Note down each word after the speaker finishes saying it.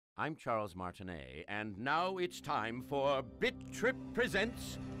I'm Charles Martinet, and now it's time for Bit Trip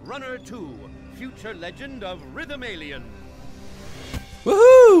Presents Runner 2, Future Legend of Rhythm Alien.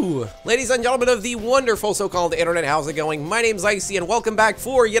 Woohoo! Ladies and gentlemen of the wonderful so-called internet, how's it going? My name's Icy, and welcome back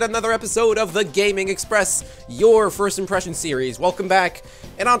for yet another episode of the Gaming Express, your first impression series. Welcome back,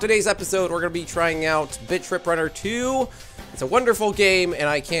 and on today's episode, we're going to be trying out Bit Trip Runner 2. It's a wonderful game, and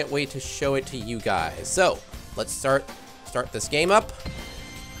I can't wait to show it to you guys. So, let's start this game up.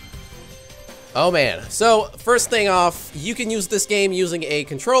 Oh man, so first thing off, you can use this game using a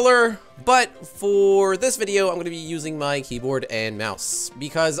controller, but for this video, I'm going to be using my keyboard and mouse,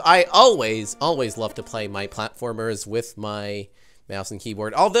 because I always love to play my platformers with my mouse and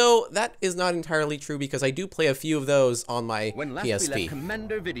keyboard, although that is not entirely true because I do play a few of those on my When last PSP. we left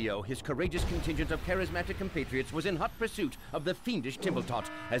Commander Video, his courageous contingent of charismatic compatriots was in hot pursuit of the fiendish Timbletot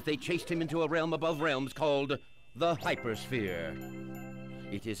as they chased him into a realm above realms called the Hypersphere.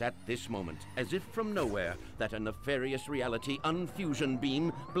 It is at this moment, as if from nowhere, that a nefarious reality unfusion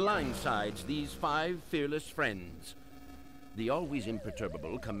beam blindsides these five fearless friends. The always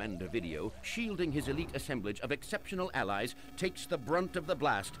imperturbable Commander Video, shielding his elite assemblage of exceptional allies, takes the brunt of the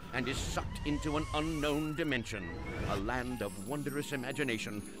blast and is sucked into an unknown dimension. A land of wondrous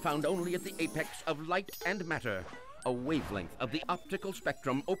imagination, found only at the apex of light and matter. A wavelength of the optical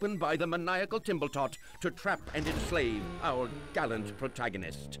spectrum opened by the maniacal Timbletot to trap and enslave our gallant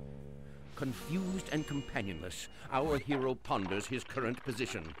protagonist. Confused and companionless, our hero ponders his current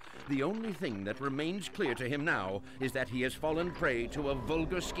position. The only thing that remains clear to him now is that he has fallen prey to a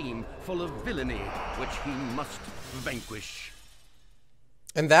vulgar scheme full of villainy, which he must vanquish.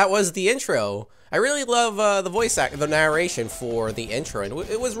 And that was the intro. I really love the narration for the intro, and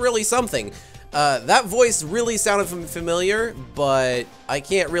it was really something. That voice really sounded familiar, but I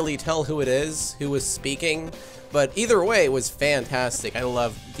can't really tell who it is, who was speaking. But either way, it was fantastic. I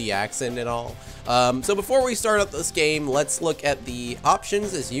love the accent and all. So before we start up this game, let's look at the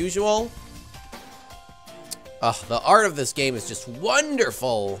options as usual. The art of this game is just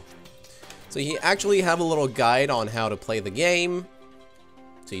wonderful. So you actually have a little guide on how to play the game.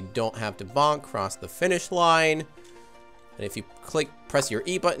 So you don't have to bonk, cross the finish line. And if you press your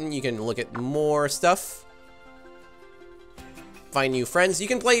E button, you can look at more stuff. Find new friends. You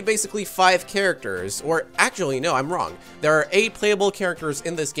can play basically 5 characters, or actually, no, I'm wrong. There are 8 playable characters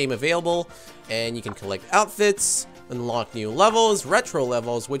in this game available, and you can collect outfits, unlock new levels, retro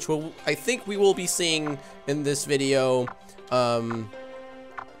levels, which I think we will be seeing in this video.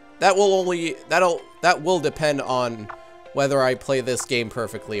 That will depend on whether I play this game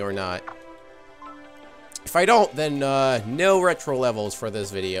perfectly or not. If I don't, then no retro levels for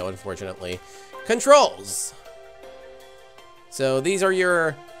this video, unfortunately. Controls! So these are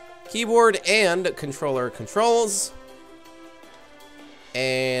your keyboard and controller controls.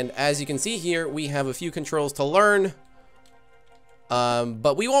 And as you can see here, we have a few controls to learn.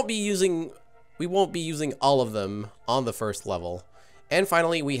 But we won't be using all of them on the first level. And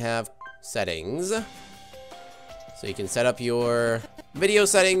finally, we have settings. So you can set up your video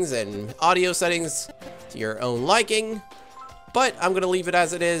settings and audio settings to your own liking, but I'm gonna leave it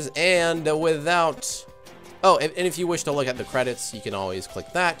as it is, and without... Oh, and if you wish to look at the credits, you can always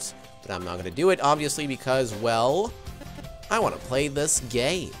click that, but I'm not gonna do it, obviously, because, well, I wanna play this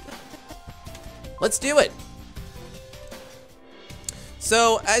game. Let's do it!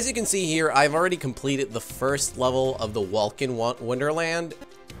 So, as you can see here, I've already completed the first level of the Welkin Wonderland,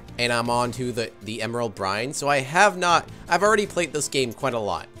 and I'm on to the Emerald Brine, so I've already played this game quite a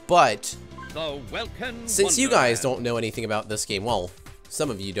lot, but since you guys don't know anything about this game, well, some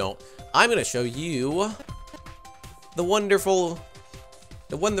of you don't, I'm gonna show you the wonderful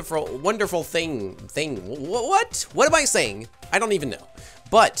thing. What am I saying? I don't even know.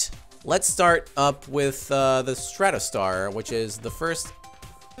 But let's start up with the Stratostar, which is the first.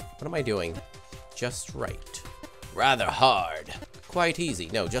 What am I doing? Just right. Rather hard. Quite easy.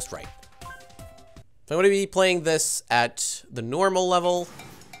 No, just right. So I'm going to be playing this at the normal level.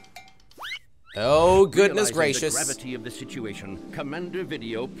 Oh, goodness gracious. The gravity of the situation, Commander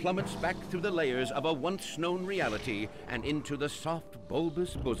Video plummets back through the layers of a once-known reality and into the soft,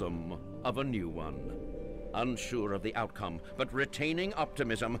 bulbous bosom of a new one. Unsure of the outcome, but retaining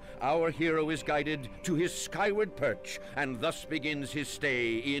optimism, our hero is guided to his skyward perch and thus begins his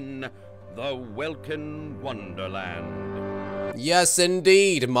stay in the Welkin Wonderland. Yes,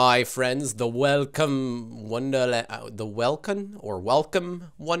 indeed, my friends, the Welcome Wonderland, the Welkin or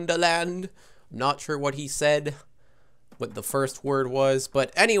Welcome Wonderland. I'm not sure what he said, what the first word was,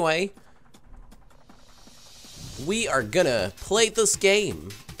 but anyway, we are gonna play this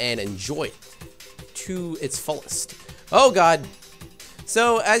game and enjoy it to its fullest. Oh God.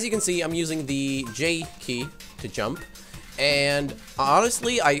 So as you can see, I'm using the J key to jump, and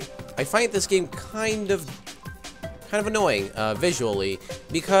honestly, I find this game kind of annoying visually,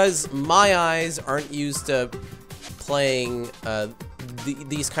 because my eyes aren't used to playing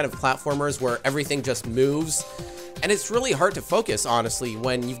these kind of platformers where everything just moves, and it's really hard to focus, honestly,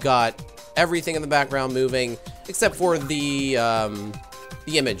 when you've got everything in the background moving, except for the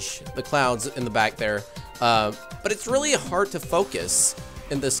image, the clouds in the back there. But it's really hard to focus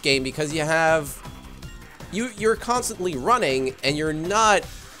in this game because you're constantly running and you're not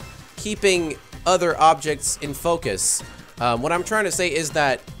keeping other objects in focus. What I'm trying to say is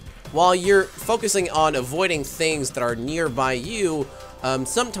that while you're focusing on avoiding things that are nearby you,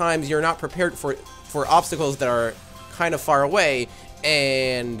 sometimes you're not prepared for obstacles that are kind of far away,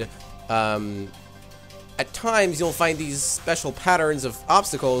 and at times you'll find these special patterns of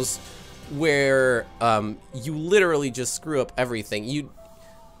obstacles where you literally just screw up everything.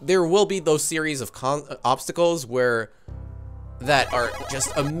 There will be those series of obstacles that are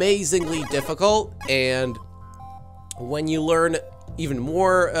just amazingly difficult, and when you learn even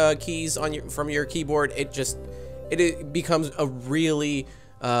more keys from your keyboard, it becomes a really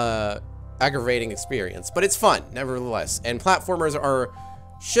aggravating experience. But it's fun nevertheless, and platformers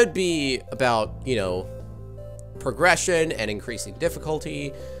should be about, you know, progression and increasing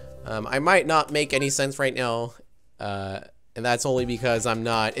difficulty. I might not make any sense right now, and that's only because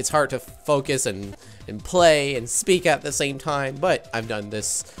it's hard to focus and play and speak at the same time, but I've done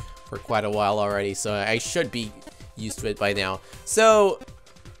this for quite a while already, so I should be used to it by now. So,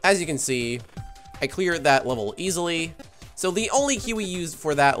 as you can see, I cleared that level easily. So the only key we used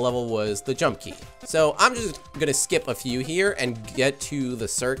for that level was the jump key. So I'm just gonna skip a few here and get to the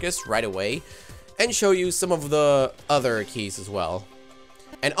circus right away and show you some of the other keys as well.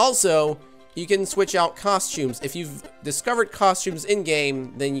 And also, you can switch out costumes. If you've discovered costumes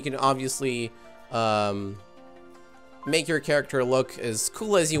in-game, then you can obviously make your character look as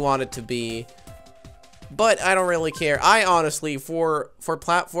cool as you want it to be. But I don't really care. I honestly, for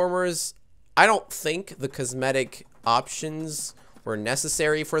platformers, I don't think the cosmetic options were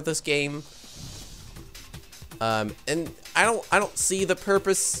necessary for this game. And I don't see the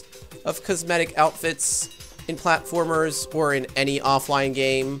purpose of cosmetic outfits in platformers or in any offline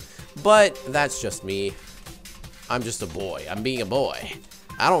game, but that's just me. I'm just a boy. I'm being a boy.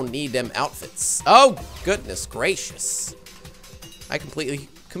 I don't need them outfits. Oh, goodness gracious. I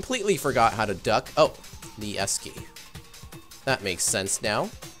completely forgot how to duck. Oh, the S key. That makes sense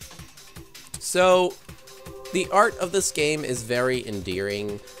now. So, the art of this game is very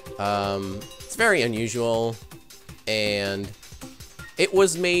endearing. It's very unusual, and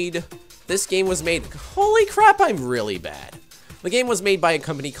this game was made, holy crap, I'm really bad. The game was made by a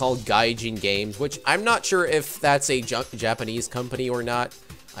company called Gaijin Games, which I'm not sure if that's a Japanese company or not.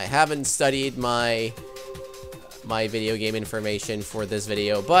 I haven't studied my video game information for this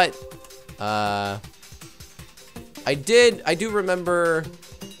video, but I do remember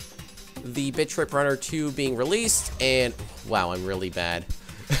the Bit Trip Runner 2 being released, and wow, I'm really bad.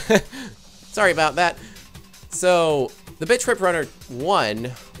 Sorry about that. So, the Bit Trip Runner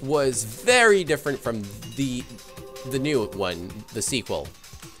 1 was very different from the new one, the sequel.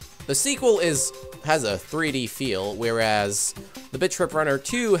 The sequel has a 3D feel, whereas the Bit Trip Runner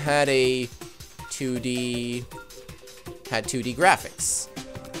 2 had 2D graphics.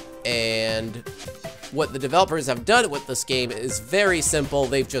 And what the developers have done with this game is very simple.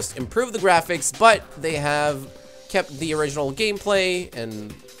 They've just improved the graphics, but they have kept the original gameplay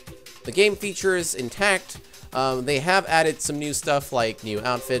and the game features intact. They have added some new stuff like new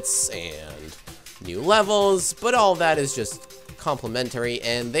outfits and new levels, but all that is just complimentary,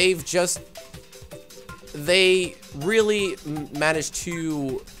 and they really managed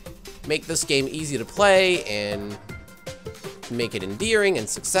to make this game easy to play and make it endearing and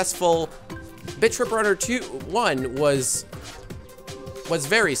successful. Bit Trip Runner 1 was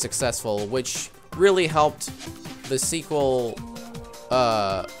very successful, which really helped the sequel.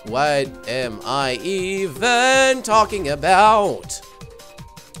 What am I even talking about?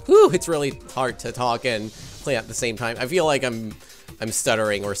 Whew, it's really hard to talk and play at the same time. I feel like I'm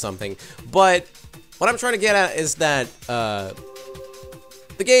stuttering or something. But what I'm trying to get at is that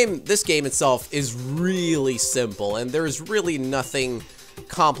this game itself is really simple, and there's really nothing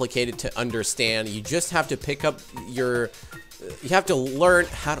complicated to understand. You just have to pick up you have to learn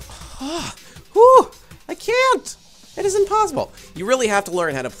how to, whew, I can't. It is impossible. You really have to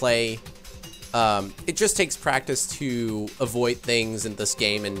learn how to play. It just takes practice to avoid things in this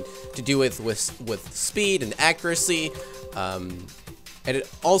game and to do it with speed and accuracy. And it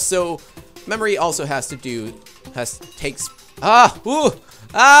also, memory also takes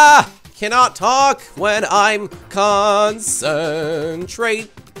Cannot talk when I'm concentrating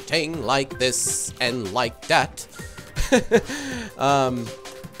like this and like that.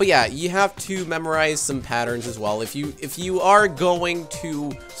 But yeah, you have to memorize some patterns as well. If you are going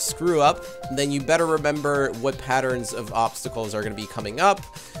to screw up, then you better remember what patterns of obstacles are going to be coming up,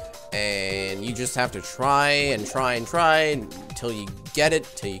 and you just have to try and try and try until you get it,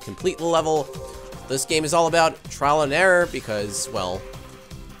 till you complete the level. This game is all about trial and error because, well,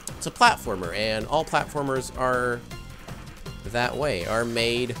 it's a platformer, and all platformers are that way, are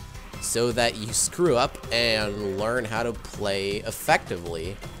made so that you screw up and learn how to play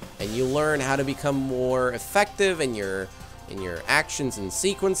effectively, and you learn how to become more effective in your actions and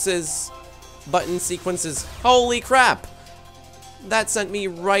sequences, button sequences. Holy crap! That sent me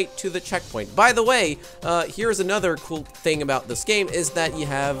right to the checkpoint. By the way, here's another cool thing about this game is that you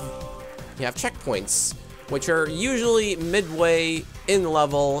have checkpoints, which are usually midway in the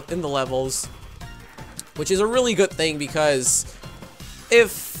levels, which is a really good thing because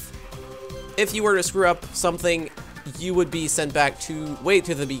if you were to screw up something, you would be sent back way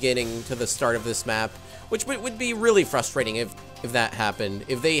to the beginning, to the start of this map, which would be really frustrating if that happened.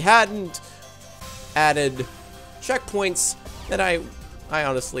 If they hadn't added checkpoints, then I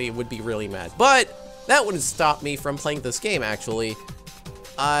honestly would be really mad. But that wouldn't stop me from playing this game, actually.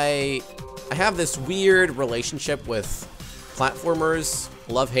 I have this weird relationship with platformers,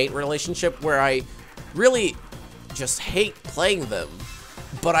 love-hate relationship, where I really just hate playing them.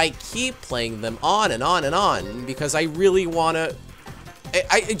 But I keep playing them on and on and on because I really want to...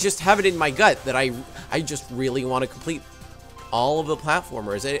 I just have it in my gut that I just really want to complete all of the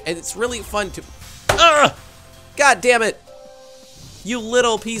platformers. And it's really fun to... Ugh! God damn it! You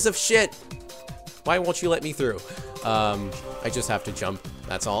little piece of shit! Why won't you let me through? I just have to jump,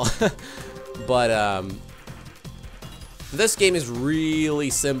 that's all. But, this game is really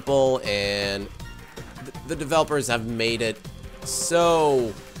simple, and the developers have made it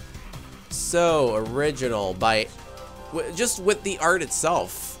so original by just with the art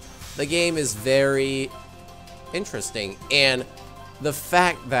itself. The game is very interesting, and the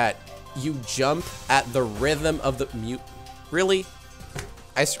fact that you jump at the rhythm of the mute. Really?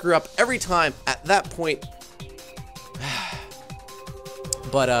 I screw up every time at that point.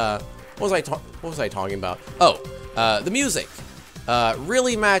 But what was I talking about? Oh, the music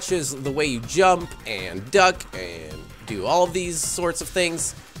really matches the way you jump and duck and do all of these sorts of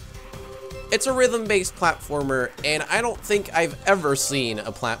things. It's a rhythm-based platformer, and I don't think I've ever seen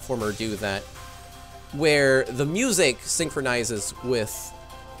a platformer do that, where the music synchronizes with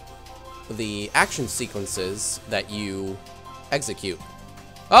the action sequences that you execute.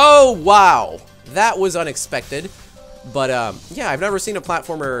 Oh, wow! That was unexpected. But, yeah, I've never seen a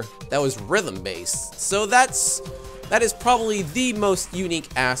platformer that was rhythm-based. So that is probably the most unique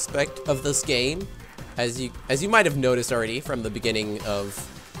aspect of this game, as you might have noticed already from the beginning of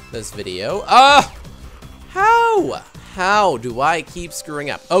this video. How do I keep screwing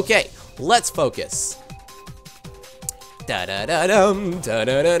up? Okay, let's focus. Da-da-da-dum,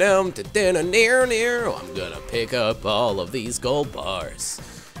 da-da-da-dum, da-da-da-near-near. I'm gonna pick up all of these gold bars.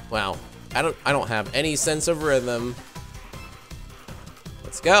 Wow, I don't have any sense of rhythm.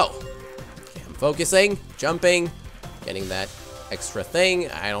 Let's go. Okay, I'm focusing, jumping, getting that extra thing.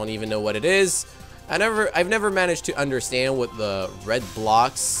 I don't even know what it is. I've never managed to understand what the red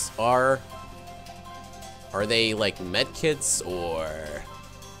blocks are. Are they like medkits or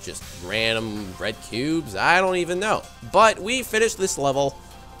just random red cubes? I don't even know. But we finished this level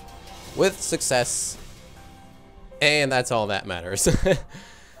with success, and that's all that matters.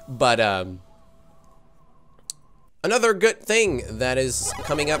 But another good thing that is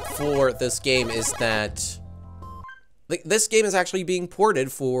coming up for this game is that this game is actually being ported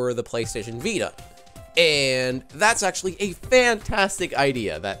for the PlayStation Vita. And that's actually a fantastic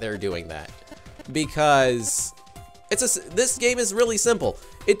idea that they're doing that, because this game is really simple.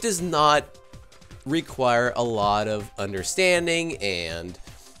 It does not require a lot of understanding, and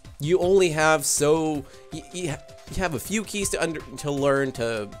you only have you have a few keys to learn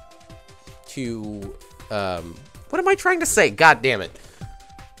to what am I trying to say? God damn it.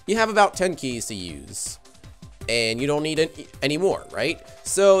 You have about 10 keys to use, and you don't need any more, right?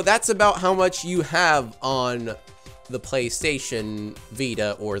 So that's about how much you have on the PlayStation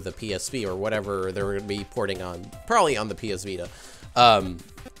Vita or the PSP or whatever they're going to be porting on, probably on the PS Vita.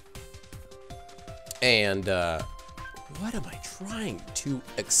 What am I trying to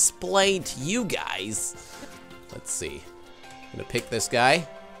explain to you guys? Let's see. I'm gonna pick this guy.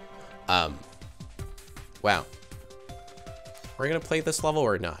 Wow. We're gonna play this level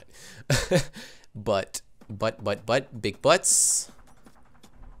or not? But Big butts.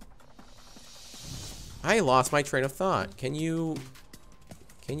 I lost my train of thought. Can you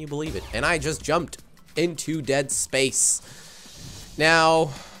believe it? And I just jumped into dead space.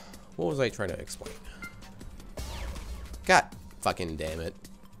 Now, what was I trying to explain? God fucking damn it.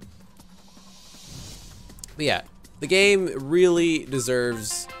 But yeah, the game really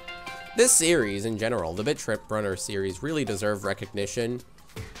deserves, this series in general, the Bit Trip Runner series, really deserve recognition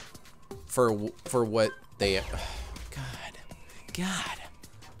for what they, God,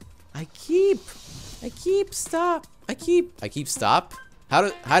 I keep stop. How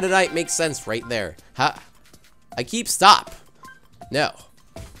did I make sense right there? I keep stop. No.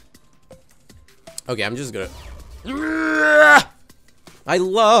 Okay, I'm just gonna. I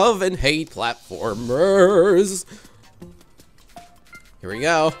love and hate platformers. Here we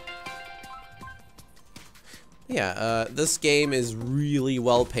go. Yeah, this game is really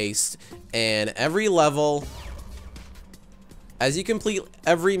well paced, and every level, as you complete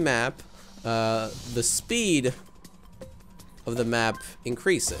every map, the speed of the map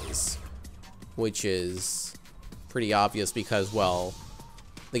increases, which is pretty obvious because, well,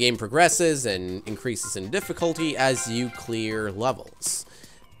 the game progresses and increases in difficulty as you clear levels.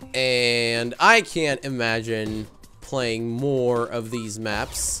 And I can't imagine playing more of these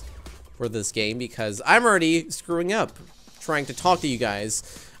maps for this game because I'm already screwing up trying to talk to you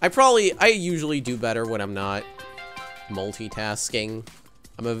guys. I usually do better when I'm not multitasking.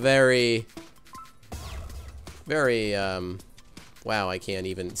 I'm a very, wow, I can't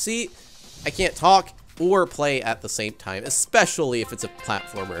even, see, I can't talk or play at the same time, especially if it's a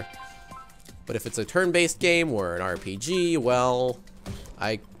platformer. But if it's a turn-based game or an RPG, well,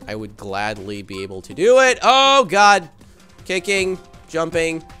 I would gladly be able to do it. Oh, God. Kicking,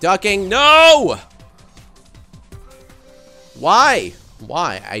 jumping, ducking. No! Why?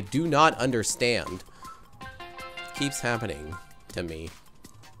 Why? I do not understand. It keeps happening to me.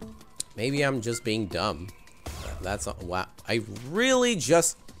 Maybe I'm just being dumb. That's wow. I really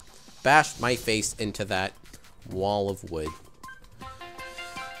just bashed my face into that wall of wood.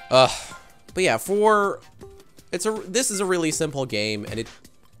 But yeah, this is a really simple game, and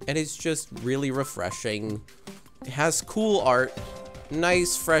it's just really refreshing. It has cool art,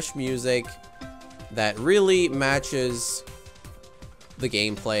 nice fresh music that really matches the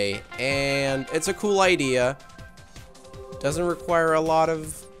gameplay, and it's a cool idea. Doesn't require a lot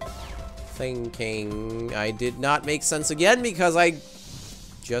of thinking. I did not make sense again because I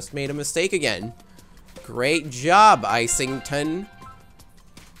just made a mistake again. Great job, Icington.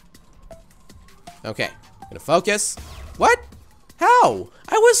 Okay, gonna focus. What? How?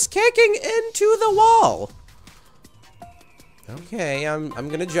 I was kicking into the wall. Okay, I'm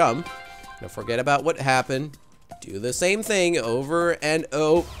gonna jump. Don't forget about what happened. Do the same thing over and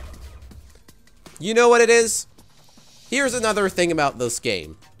over. You know what it is? Here's another thing about this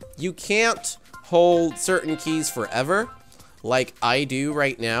game. You can't hold certain keys forever, like I do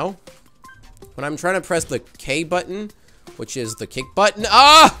right now. When I'm trying to press the K button, which is the kick button.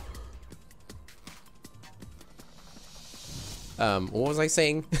 Ah! What was I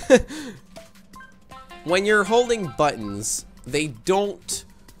saying? When you're holding buttons, they don't,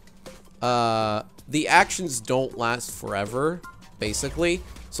 the actions don't last forever, basically.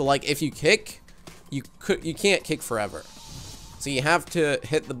 So like if you kick, you can't kick forever. So you have to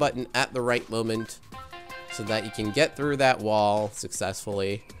hit the button at the right moment so that you can get through that wall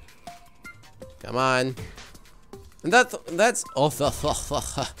successfully. Come on. And that's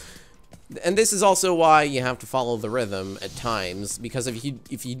and this is also why you have to follow the rhythm at times, because if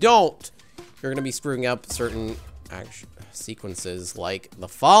you don't, you're gonna be screwing up certain sequences like the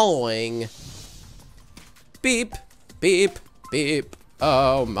following. Beep, beep, beep.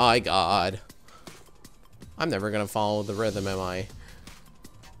 Oh my God. I'm never gonna follow the rhythm, am I?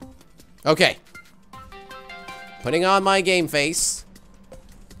 Okay. Putting on my game face.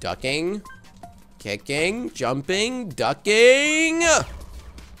 Ducking. Kicking. Jumping. Ducking.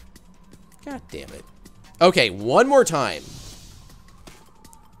 God damn it. Okay, one more time.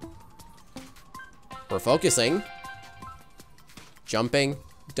 We're focusing. Jumping.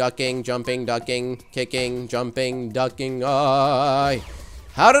 Ducking. Jumping. Ducking. Kicking. Jumping. Ducking.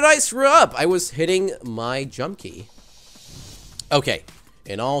 How did I screw up? I was hitting my jump key. Okay,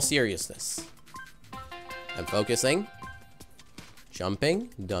 in all seriousness, I'm focusing. Jumping,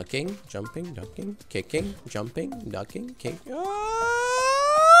 ducking, jumping, ducking, kicking, jumping, ducking, kicking.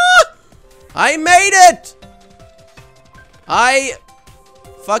 Ah! I made it! I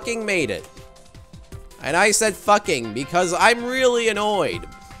fucking made it. And I said fucking because I'm really annoyed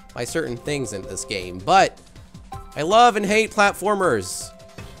by certain things in this game, but I love and hate platformers,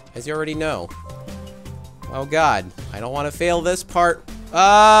 as you already know. Oh god, I don't want to fail this part.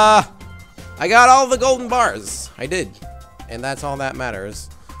 I got all the golden bars. I did. And that's all that matters.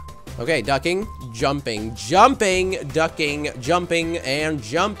 Okay, ducking, jumping, jumping, ducking, jumping, and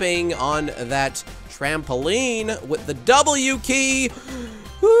jumping on that trampoline with the W key.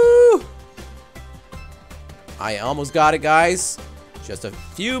 Woo! I almost got it, guys. Just a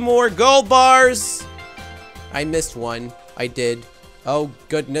few more gold bars. I missed one. I did. Oh,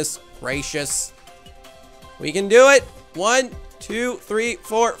 goodness gracious. We can do it. 1, 2, 3,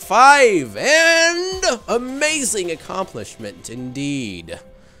 4, 5. And amazing accomplishment indeed.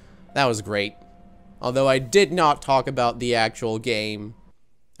 That was great. Although I did not talk about the actual game.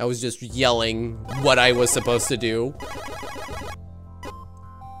 I was just yelling what I was supposed to do.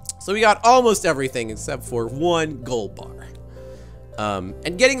 So we got almost everything except for 1 gold bar.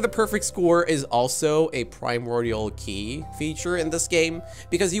 And getting the perfect score is also a primordial key feature in this game,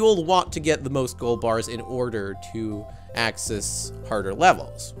 because you will want to get the most gold bars in order to access harder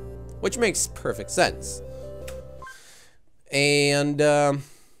levels, which makes perfect sense. And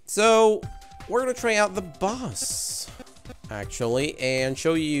so we're gonna try out the boss, actually, and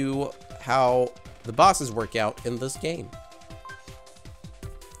show you how the bosses work out in this game.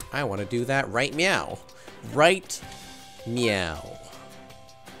 I want to do that right meow. Right meow.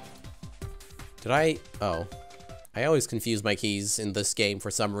 Did I? Oh. I always confuse my keys in this game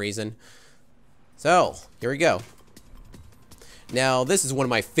for some reason. So, here we go. Now, this is one of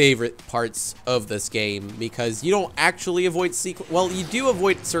my favorite parts of this game, because you don't actually avoid well, you do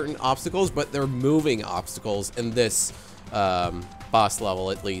avoid certain obstacles, but they're moving obstacles in this boss level,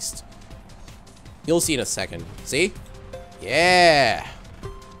 at least. You'll see in a second. See? Yeah!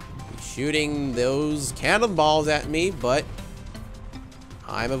 He's shooting those cannonballs at me, but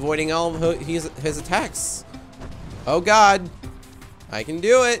I'm avoiding all of his attacks. Oh god. I can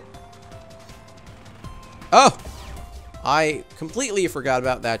do it. Oh! I completely forgot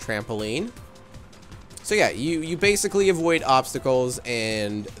about that trampoline. So yeah, you basically avoid obstacles,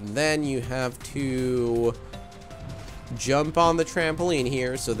 and then you have to jump on the trampoline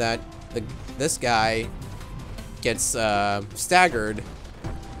here so that this guy gets staggered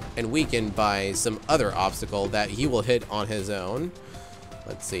and weakened by some other obstacle that he will hit on his own.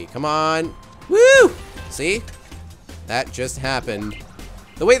 Let's see, come on. Woo! See? That just happened.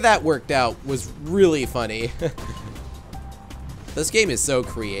 The way that worked out was really funny. This game is so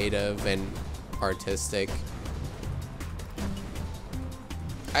creative and artistic.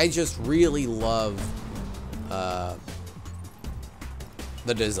 I just really love the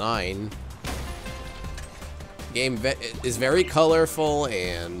design. The game is very colorful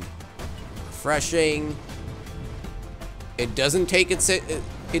and refreshing. It doesn't take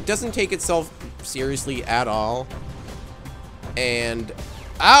itself seriously at all. And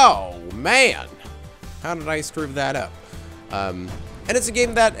oh man, how did I screw that up? And it's a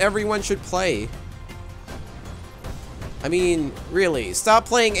game that everyone should play. I mean, really, stop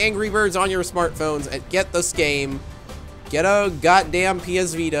playing Angry Birds on your smartphones and get this game. Get a goddamn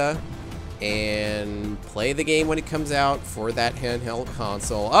PS Vita and play the game when it comes out for that handheld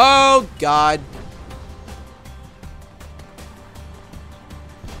console. Oh god.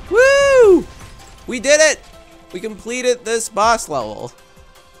 Woo! We did it! We completed this boss level.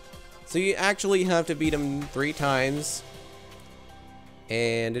 So you actually have to beat him 3 times.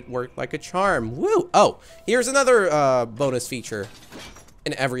 And it worked like a charm. Woo! Oh, here's another bonus feature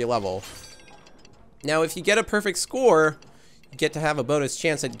in every level. Now, if you get a perfect score, you get to have a bonus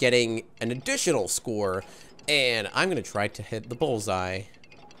chance at getting an additional score. And I'm gonna try to hit the bullseye,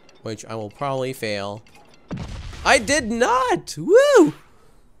 which I will probably fail. I did not! Woo!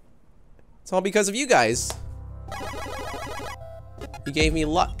 It's all because of you guys. You gave me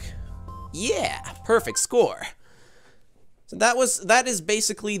luck. Yeah, perfect score. So that is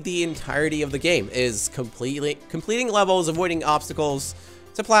basically the entirety of the game, is completing levels, avoiding obstacles.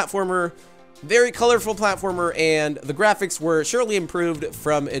 It's a platformer, very colorful platformer, and the graphics were surely improved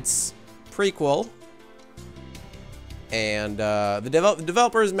from its prequel. And the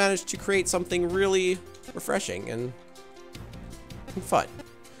developers managed to create something really refreshing and fun.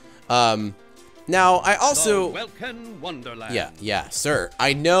 Now, I also... The Welkin Wonderland. Yeah, sir.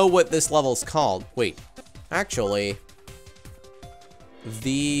 I know what this level's called. Wait, actually...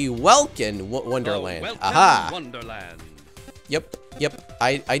 The Welkin Wonderland. Aha! Wonderland. Yep.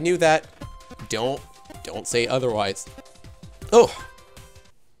 I knew that. Don't say otherwise. Oh!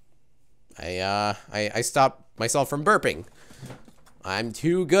 I stopped myself from burping. I'm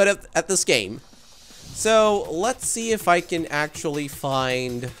too good at this game. So, let's see if I can actually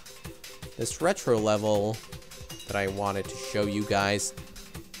find this retro level that I wanted to show you guys.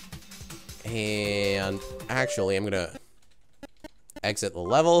 And actually, I'm gonna exit the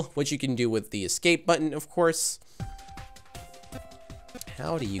level, which you can do with the escape button, of course.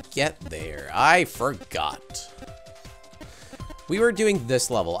 How do you get there? I forgot. We were doing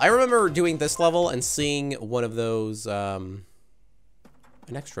this level. I remember doing this level and seeing one of those, an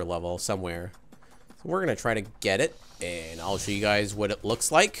extra level somewhere. So we're gonna try to get it, and I'll show you guys what it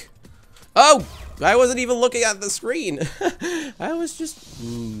looks like. Oh, I wasn't even looking at the screen. I was just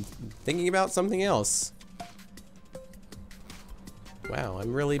thinking about something else. Wow,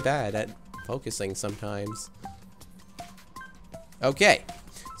 I'm really bad at focusing sometimes. Okay,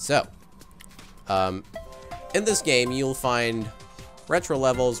 so in this game you'll find retro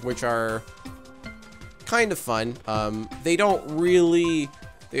levels which are kind of fun. They don't really,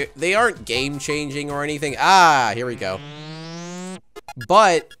 they aren't game changing or anything. Ah, here we go.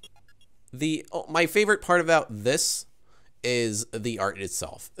 But my favorite part about this is the art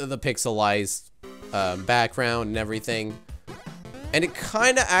itself, the pixelized background and everything, and it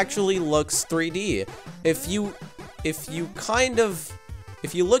kind of actually looks 3D. If you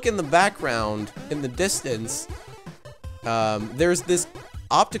look in the background in the distance, there's this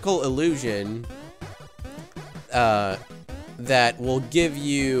optical illusion that will give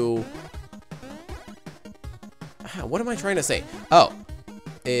you, what am I trying to say? Oh.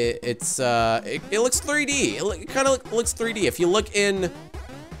 It looks 3D. It kind of looks 3D. If you look in,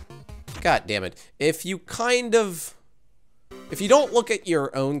 God damn it. If you don't look at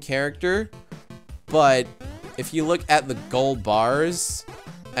your own character, but if you look at the gold bars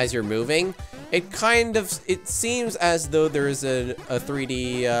as you're moving, it seems as though there is a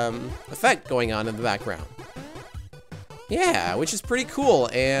 3D effect going on in the background. Yeah, which is pretty cool,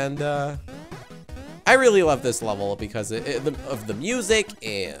 and I really love this level because of the music,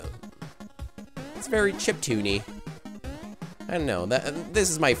 and it's very chiptune-y. I don't know, this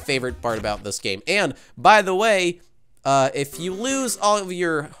is my favorite part about this game. And by the way, if you lose all of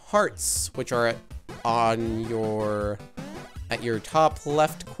your hearts, which are at your top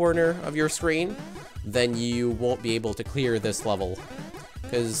left corner of your screen, then you won't be able to clear this level.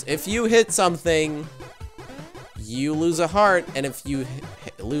 Because if you hit something, you lose a heart, and if you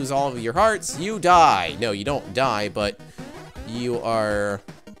lose all of your hearts, you die. No, you don't die, but you are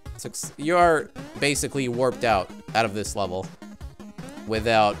basically warped out of this level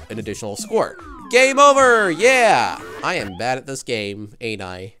without an additional score. Game over! Yeah! I am bad at this game, ain't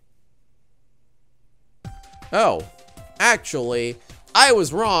I? Oh, actually, I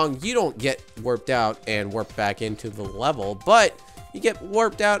was wrong. You don't get warped out and warped back into the level, but you get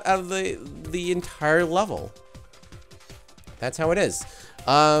warped out of the entire level. That's how it is.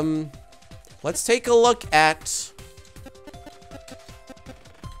 Let's take a look at,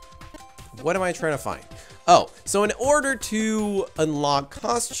 what am I trying to find? Oh, so in order to unlock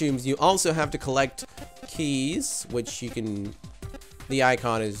costumes, you also have to collect keys, which you can, the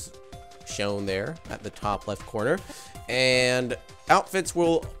icon is shown there at the top left corner, and outfits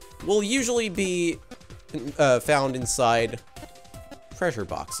will usually be found inside treasure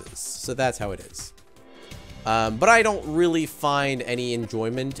boxes. So that's how it is. But I don't really find any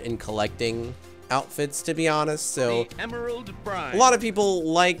enjoyment in collecting outfits, to be honest, so the Emerald Brine. A lot of people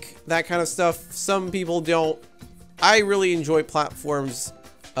like that kind of stuff. Some people don't. I really enjoy platforms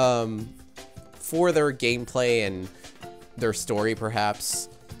for their gameplay and their story, perhaps,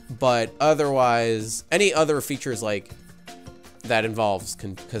 but otherwise, any other features like that involves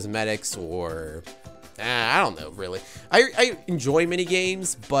cosmetics or I don't know, really. I enjoy mini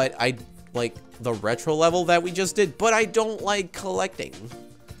games, but I like the retro level that we just did, but I don't like collecting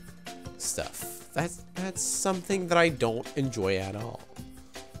stuff. That's something that I don't enjoy at all.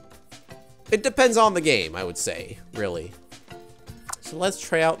 It depends on the game, I would say, really. So let's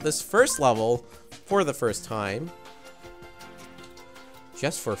try out this first level for the first time,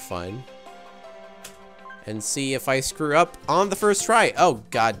 just for fun, and see if I screw up on the first try. Oh,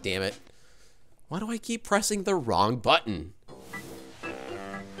 god damn it. Why do I keep pressing the wrong button?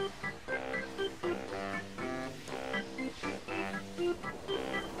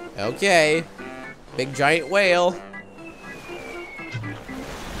 Okay. Big giant whale.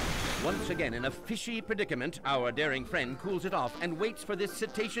 Once again in a fishy predicament, our daring friend cools it off and waits for this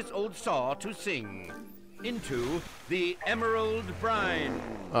cetaceous old saw to sing. Into the Emerald Brine.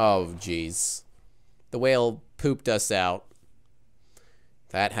 Oh, jeez. The whale pooped us out.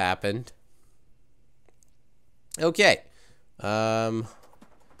 That happened. Okay.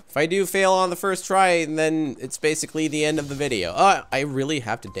 If I do fail on the first try, then it's basically the end of the video. I really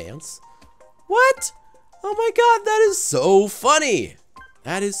have to dance? What? Oh my god, that is so funny.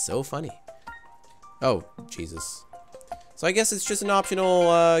 That is so funny. Oh, Jesus. So I guess it's just an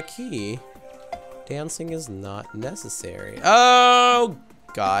optional key. Dancing is not necessary. Oh,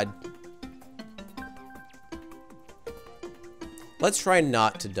 God. Let's try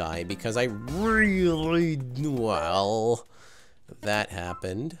not to die because I really, well, that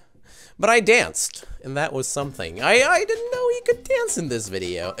happened. But I danced, and that was something. I didn't know you could dance in this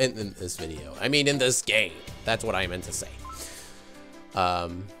video. In this video. I mean, in this game. That's what I meant to say. I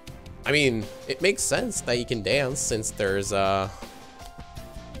mean, it makes sense that you can dance since there's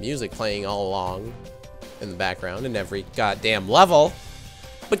music playing all along in the background in every goddamn level.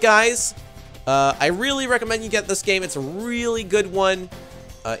 But guys, I really recommend you get this game. It's a really good one.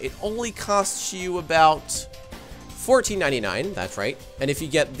 It only costs you about $14.99, that's right. And if you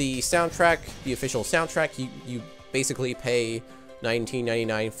get the soundtrack, the official soundtrack, you basically pay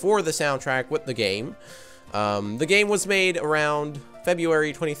 $19.99 for the soundtrack with the game. The game was made around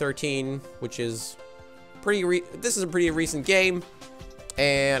February 2013, which is this is a pretty recent game,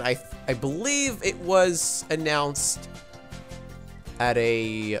 and I believe it was announced at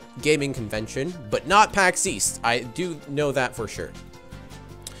a gaming convention, but not PAX East. I do know that for sure.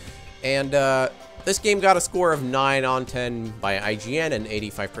 And this game got a score of 9 on 10 by IGN and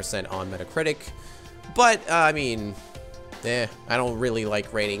 85% on Metacritic. But I mean, I don't really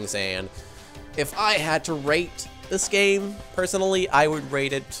like ratings, and if I had to rate this game, personally, I would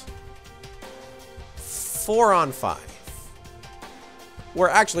rate it 4 on 5. Or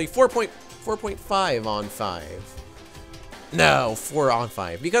actually, 4.5 on 5. No, 4 on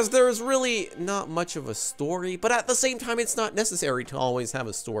 5. Because there's really not much of a story, but at the same time, it's not necessary to always have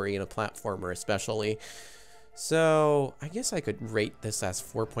a story in a platformer, especially. So, I guess I could rate this as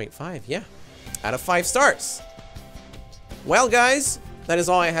 4.5, yeah. Out of 5 stars. Well, guys, that is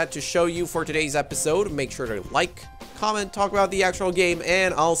all I had to show you for today's episode. Make sure to like, comment, talk about the actual game,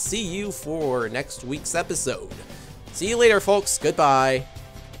 and I'll see you for next week's episode. See you later, folks. Goodbye.